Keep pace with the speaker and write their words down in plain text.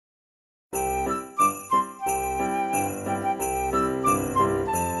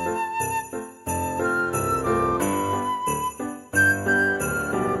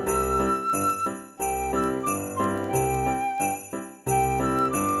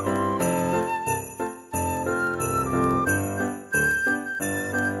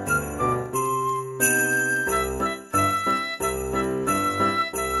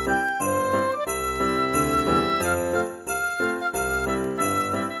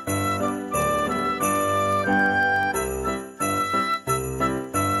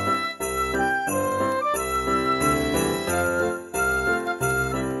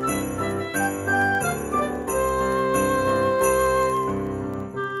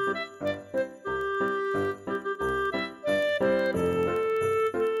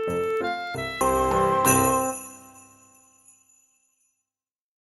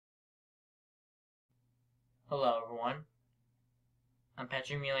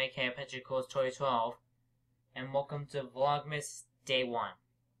Patrick Mule, aka Patrick Coles 2012, and welcome to Vlogmas Day 1.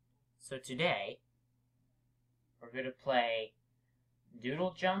 So today, we're going to play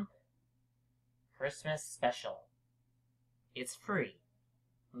Doodle Jump Christmas Special. It's free.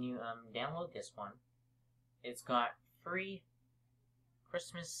 When you download this one, it's got free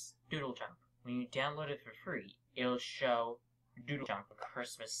Christmas Doodle Jump. When you download it for free, it'll show Doodle Jump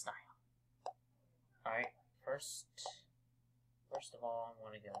Christmas style. Alright, first of all, I'm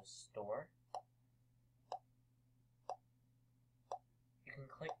going to go to Store. You can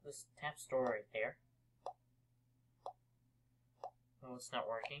click this tap Store right there. Oh, it's not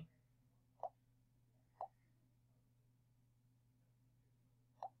working.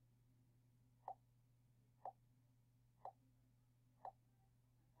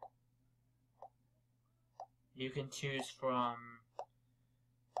 You can choose from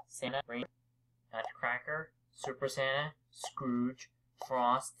Santa, Rain, Nutcracker, Super Santa, Scrooge,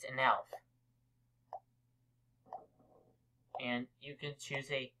 Frost, and Elf. And you can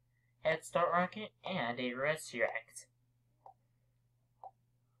choose a Head Start rocket and a Resurrect.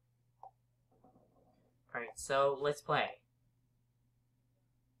 Alright, so let's play.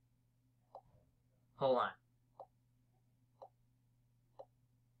 Hold on.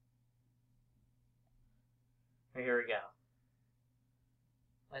 Here we go.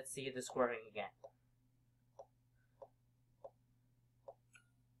 Let's see this working again.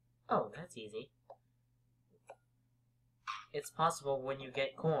 Oh, that's easy. It's possible when you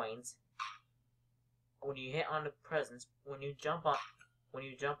get coins, when you hit on the presents, when you jump on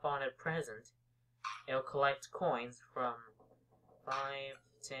a present, it'll collect coins from 5,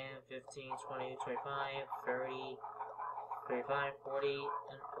 10, 15, 20, 25, 30, 35, 40,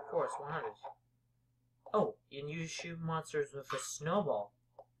 and of course 100. Oh, and you shoot monsters with a snowball.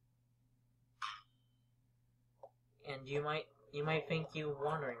 And you might think you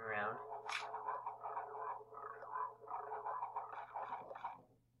wandering around.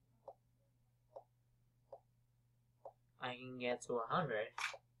 I can get to 100.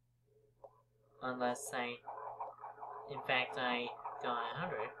 Unless in fact I got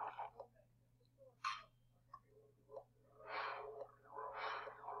 100.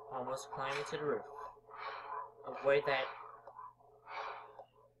 Almost climbing to the roof. Avoid that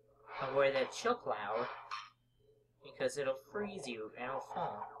chill cloud, because it'll freeze you and it'll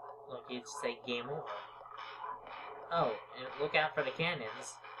fall. Look, you'd say game over. Oh, and look out for the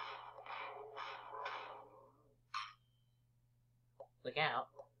cannons. Look out.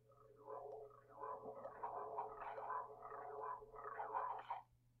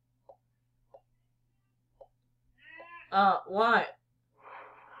 What?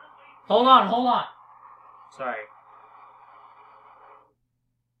 Hold on. Sorry.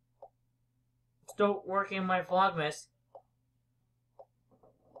 Still working on my Vlogmas.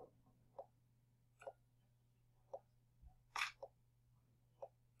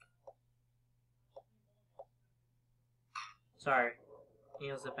 Sorry.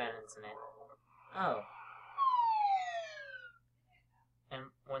 It was a bad incident. Oh.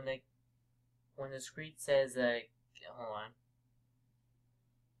 And when the screen says hold on.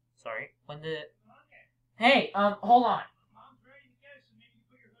 Sorry. Hey, hold on.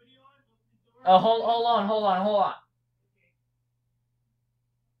 Oh, hold on.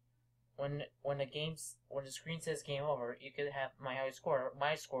 When the screen says game over, you could have my high score.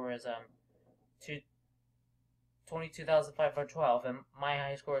 My score is 22,512, and my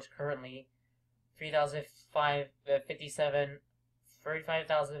high score is currently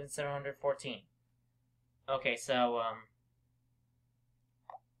 35,714. Okay, so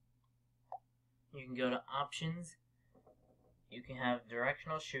you can go to options. You can have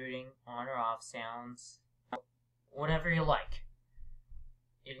directional shooting, on or off sounds, whatever you like.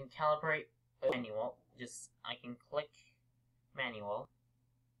 You can calibrate manual. I can click manual.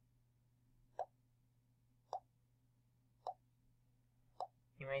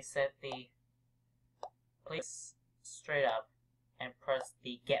 You may set the place straight up and press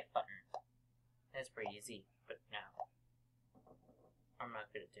the get button. That's pretty easy, but no. I'm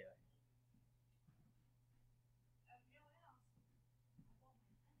not gonna do it.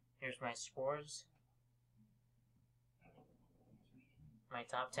 Here's my scores. My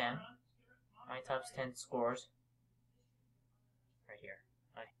top 10. My top 10 scores. Right here.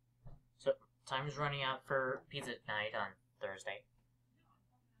 Okay. So, time is running out for pizza night on Thursday.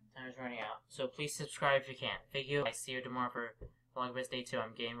 Time is running out. So please subscribe if you can. Thank you. I see you tomorrow for Vlogmas Day 2.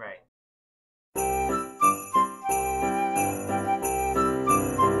 I'm getting ready.